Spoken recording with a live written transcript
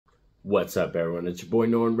What's up, everyone? It's your boy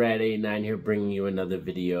Norman Radd89 here, bringing you another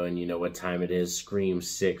video. And you know what time it is? Scream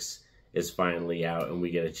 6 is finally out, and we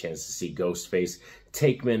get a chance to see Ghostface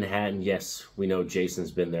take Manhattan. Yes, we know Jason's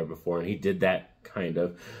been there before, and he did that kind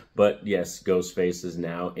of. But yes, Ghostface is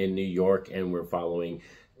now in New York, and we're following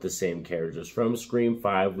the same characters. From Scream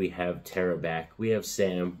 5, we have Tara back, we have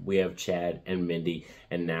Sam, we have Chad and Mindy,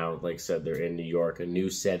 and now, like I said, they're in New York, a new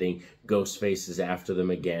setting. Ghostface is after them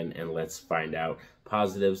again, and let's find out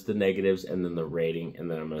positives, the negatives, and then the rating, and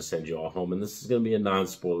then I'm going to send you all home. And this is going to be a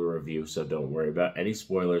non-spoiler review, so don't worry about any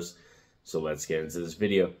spoilers. So let's get into this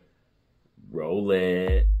video. Roll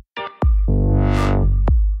it.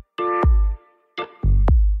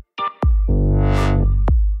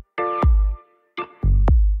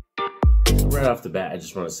 Right off the bat, I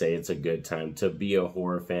just want to say it's a good time to be a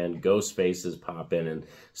horror fan. Ghostface is popping, and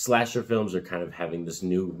slasher films are kind of having this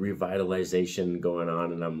new revitalization going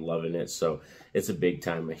on, and I'm loving it. So it's a big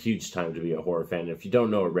time, a huge time to be a horror fan. And if you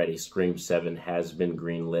don't know already, Scream 7 has been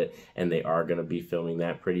greenlit, and they are going to be filming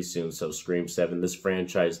that pretty soon. So Scream 7, this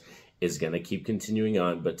franchise is going to keep continuing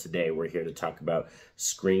on, but today we're here to talk about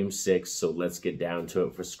Scream 6, so let's get down to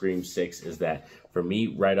it. For Scream 6 is that, for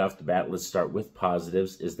me, right off the bat, let's start with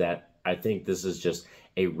positives, is that I think this is just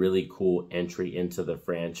a really cool entry into the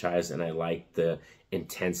franchise, and I like the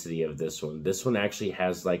intensity of this one. This one actually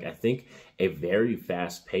has, like, I think, a very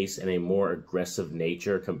fast pace and a more aggressive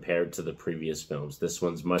nature compared to the previous films. This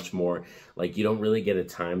one's much more, like, you don't really get a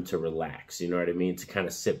time to relax, you know what I mean? To kind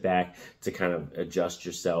of sit back, to kind of adjust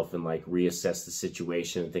yourself and, like, reassess the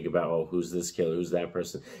situation and think about, oh, who's this killer, who's that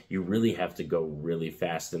person? You really have to go really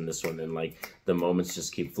fast in this one, and, like, the moments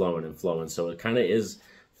just keep flowing and flowing. So it kind of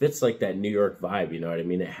fits like that New York vibe, you know what I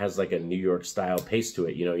mean? It has like a New York style pace to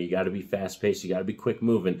it. You know, you got to be fast paced, you got to be quick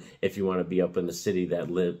moving if you want to be up in the city that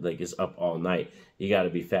is up all night. You got to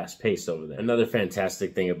be fast paced over there. Another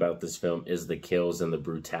fantastic thing about this film is the kills and the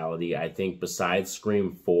brutality. I think besides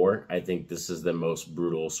Scream 4, I think this is the most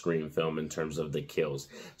brutal Scream film in terms of the kills.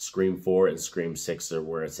 Scream 4 and Scream 6 are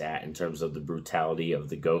where it's at in terms of the brutality of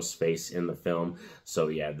the ghost face in the film. So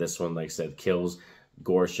yeah, this one, like I said, kills,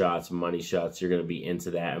 gore shots, money shots, you're going to be into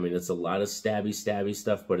that. I mean, it's a lot of stabby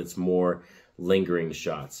stuff, but it's more lingering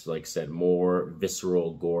shots, like I said, more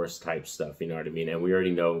visceral gore type stuff, you know what I mean? And we already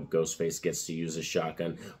know Ghostface gets to use a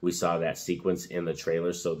shotgun. We saw that sequence in the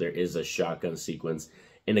trailer, so there is a shotgun sequence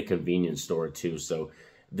in a convenience store too. So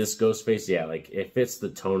this Ghostface, yeah, like, it fits the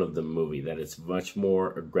tone of the movie, that it's much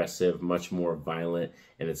more aggressive, much more violent,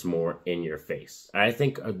 and it's more in your face. I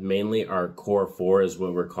think mainly our core four is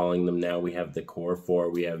what we're calling them now. We have the core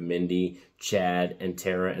four. We have Mindy, Chad, and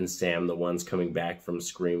Tara and Sam, the ones coming back from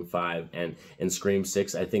Scream 5. And in Scream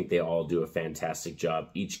 6, I think they all do a fantastic job.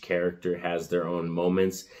 Each character has their own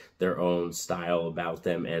moments, their own style about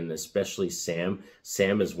them, and especially Sam.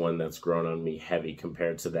 Sam is one that's grown on me heavy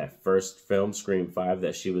compared to that first film, Scream 5,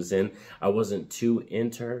 that she was in. I wasn't too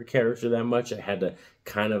into her character that much. I had to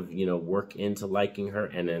kind of, you know, work into liking her,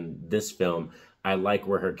 and in this film, I like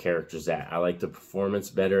where her character's at. I like the performance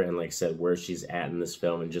better, and like I said, where she's at in this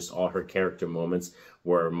film, and just all her character moments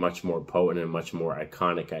were much more potent and much more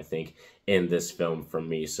iconic, I think, in this film for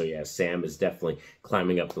me. So yeah, Sam is definitely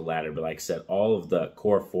climbing up the ladder, but like I said, all of the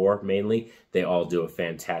core four, mainly, they all do a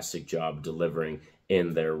fantastic job delivering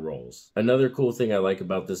in their roles. Another cool thing I like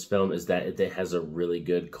about this film is that it has a really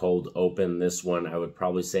good cold open. This one, I would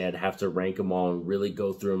probably say I'd have to rank them all and really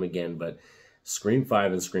go through them again, but Scream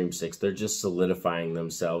 5 and Scream 6, they're just solidifying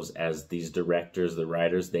themselves as these directors, the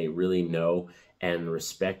writers. They really know and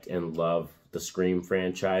respect and love the Scream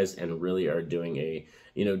franchise, and really are doing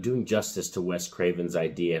doing justice to Wes Craven's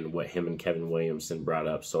idea and what him and Kevin Williamson brought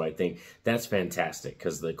up. So I think that's fantastic,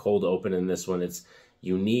 because the cold open in this one, it's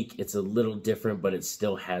unique, it's a little different, but it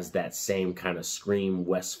still has that same kind of Scream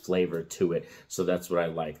West flavor to it. So that's what I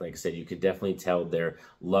like. Like I said, you could definitely tell they're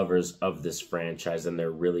lovers of this franchise, and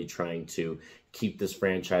they're really trying to keep this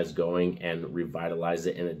franchise going and revitalize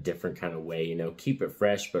it in a different kind of way, you know, keep it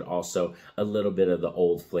fresh, but also a little bit of the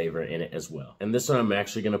old flavor in it as well. And this one I'm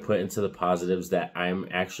actually going to put into the positives, that I'm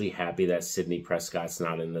actually happy that Sidney Prescott's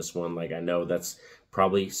not in this one. Like, I know that's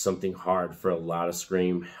probably something hard for a lot of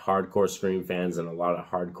hardcore Scream fans and a lot of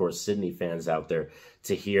hardcore Sidney fans out there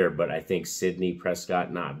to hear, but I think Sidney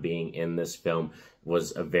Prescott not being in this film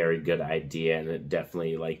was a very good idea, and it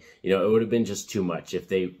definitely, like, you know, it would have been just too much. If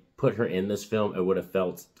they put her in this film, it would have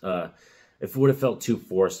felt too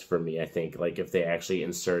forced for me, I think, like, if they actually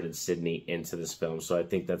inserted Sidney into this film. So I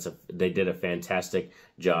think they did a fantastic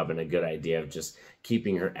job and a good idea of just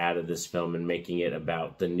keeping her out of this film and making it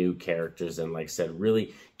about the new characters, and like I said,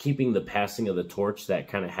 really keeping the passing of the torch that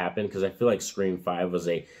kind of happened, because I feel like Scream 5 was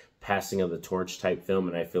a passing of the torch type film,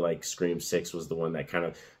 and I feel like Scream 6 was the one that kind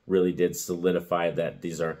of really did solidify that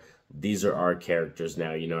these are our characters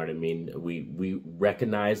now, you know what I mean? We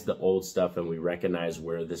recognize the old stuff and we recognize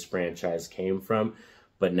where this franchise came from,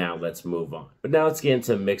 but now let's move on. But now let's get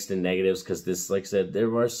into mixed and negatives, because this, like I said,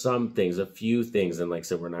 there are some things, a few things, and like I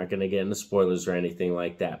said, we're not going to get into spoilers or anything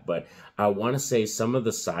like that, but I want to say some of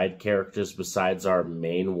the side characters besides our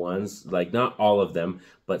main ones, like not all of them,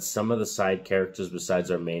 but some of the side characters besides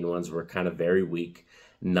our main ones were kind of very weak,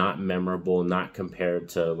 not memorable, not compared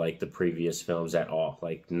to like the previous films at all,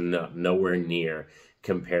 like nowhere near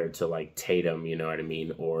compared to like Tatum, you know what I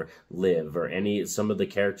mean, or Liv, or some of the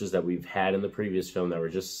characters that we've had in the previous film that were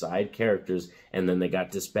just side characters and then they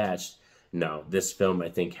got dispatched. No, this film I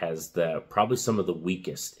think has probably some of the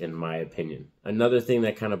weakest in my opinion. Another thing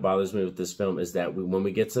that kind of bothers me with this film is that when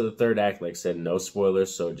we get to the third act, like I said, no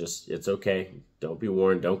spoilers, so just, it's okay. Don't be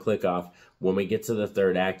warned, don't click off. When we get to the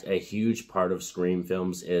third act, a huge part of Scream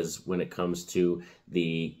films is when it comes to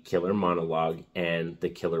the killer monologue and the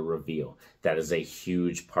killer reveal. That is a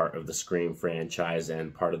huge part of the Scream franchise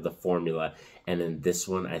and part of the formula. And in this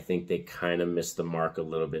one, I think they kind of missed the mark a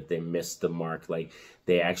little bit. They missed the mark. Like,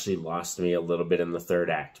 they actually lost me a little bit in the third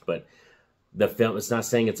act. But the film, it's not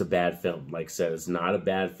saying it's a bad film. Like I said, it's not a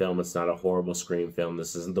bad film. It's not a horrible Scream film.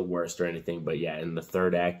 This isn't the worst or anything. But yeah, in the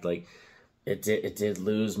third act, like, it did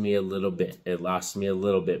lose me a little bit. It lost me a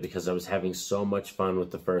little bit because I was having so much fun with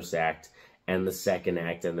the first act and the second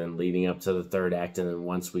act, and then leading up to the third act, and then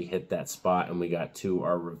once we hit that spot and we got to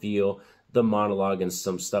our reveal, the monologue and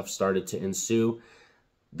some stuff started to ensue,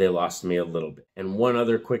 they lost me a little bit. And one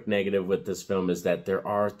other quick negative with this film is that there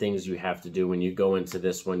are things you have to do when you go into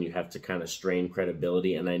this one. You have to kind of strain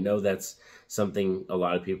credibility, and I know that's something a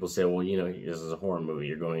lot of people say, well, you know, this is a horror movie.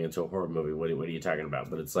 You're going into a horror movie. What are you talking about?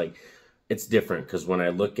 But it's like, it's different, because when I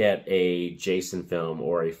look at a Jason film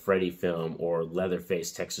or a Freddy film or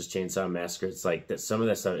Leatherface, Texas Chainsaw Massacre, it's like that. Some of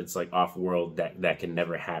that stuff, it's like off-world, that can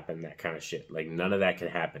never happen, that kind of shit. Like, none of that can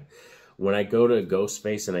happen. When I go to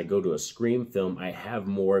Ghostface and I go to a Scream film, I have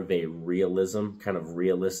more of a realism, kind of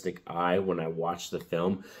realistic eye when I watch the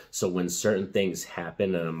film. So when certain things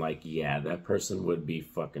happen and I'm like, yeah, that person would be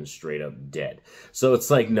fucking straight up dead. So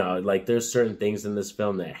it's like, no, like, there's certain things in this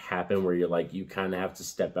film that happen where you're like, you kind of have to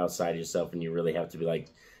step outside yourself and you really have to be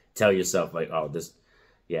like, tell yourself like, oh, this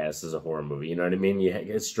is a horror movie. You know what I mean?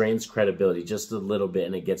 It strains credibility just a little bit,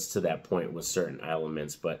 and it gets to that point with certain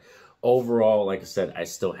elements. But overall, like I said, I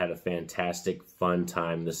still had a fantastic, fun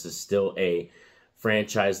time. This is still a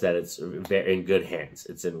franchise that it's in good hands.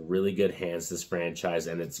 It's in really good hands, this franchise,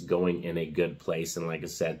 and it's going in a good place. And like I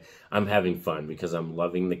said, I'm having fun because I'm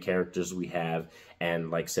loving the characters we have. And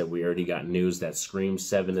like I said, we already got news that Scream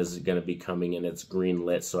 7 is going to be coming, and it's green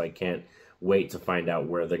lit, so I can't wait to find out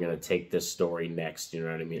where they're going to take this story next, you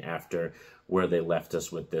know what I mean, after where they left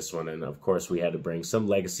us with this one. And of course, we had to bring some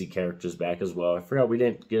legacy characters back as well. I forgot we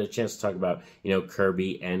didn't get a chance to talk about, you know,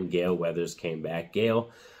 Kirby and Gale Weathers came back. Gale,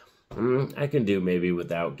 I can do maybe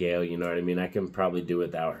without Gale, you know what I mean? I can probably do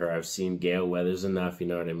without her. I've seen Gale Weathers enough, you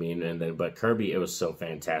know what I mean? And then, but Kirby, it was so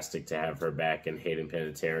fantastic to have her back, and Hayden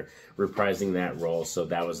Panettiere reprising that role. So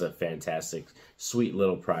that was a fantastic, sweet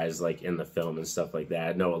little prize, like, in the film and stuff like that.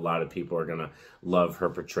 I know a lot of people are gonna love her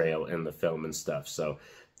portrayal in the film and stuff. So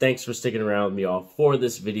thanks for sticking around with me all for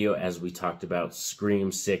this video as we talked about Scream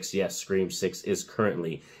 6. Yes, Scream 6 is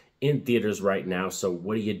currently in theaters right now, so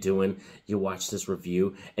what are you doing? You watched this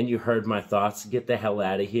review and you heard my thoughts. Get the hell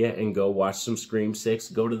out of here and go watch some Scream 6.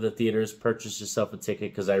 Go to the theaters, purchase yourself a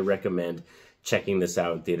ticket, because I recommend checking this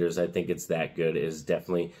out in theaters. I think it's that good. It is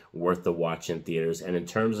definitely worth the watch in theaters. And in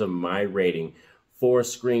terms of my rating for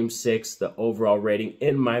Scream 6, the overall rating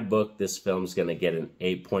in my book, this film's going to get an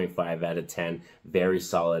 8.5 out of 10. Very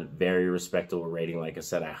solid, very respectable rating. Like I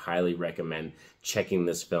said, I highly recommend checking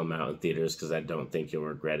this film out in theaters because I don't think you'll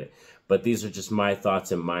regret it. But these are just my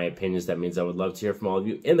thoughts and my opinions. That means I would love to hear from all of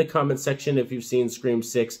you in the comment section. If you've seen Scream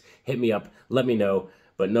 6, hit me up, let me know.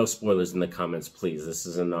 But no spoilers in the comments, please. This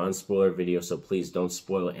is a non-spoiler video, so please don't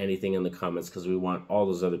spoil anything in the comments, because we want all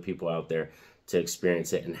those other people out there to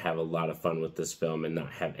experience it and have a lot of fun with this film and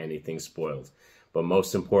not have anything spoiled. But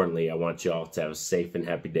most importantly, I want you all to have a safe and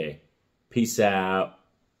happy day. Peace out.